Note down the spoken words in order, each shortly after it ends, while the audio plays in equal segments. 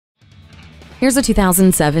Here's a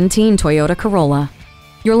 2017 Toyota Corolla.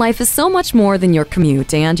 Your life is so much more than your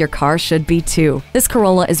commute, and your car should be too. This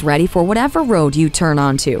Corolla is ready for whatever road you turn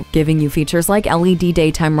onto, giving you features like LED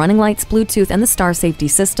daytime running lights, Bluetooth, and the Star Safety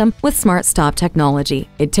System with Smart Stop technology.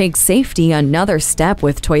 It takes safety another step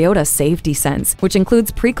with Toyota Safety Sense, which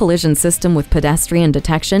includes pre-collision system with pedestrian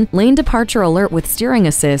detection, lane departure alert with steering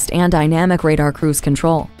assist, and dynamic radar cruise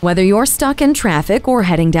control. Whether you're stuck in traffic or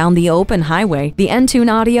heading down the open highway, the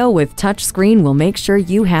Entune Audio with touchscreen will make sure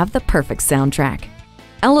you have the perfect soundtrack.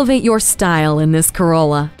 Elevate your style in this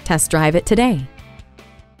Corolla. Test drive it today.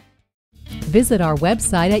 Visit our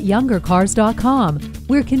website at youngercars.com.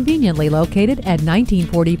 We're conveniently located at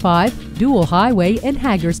 1945 Dual Highway in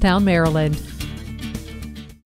Hagerstown, Maryland.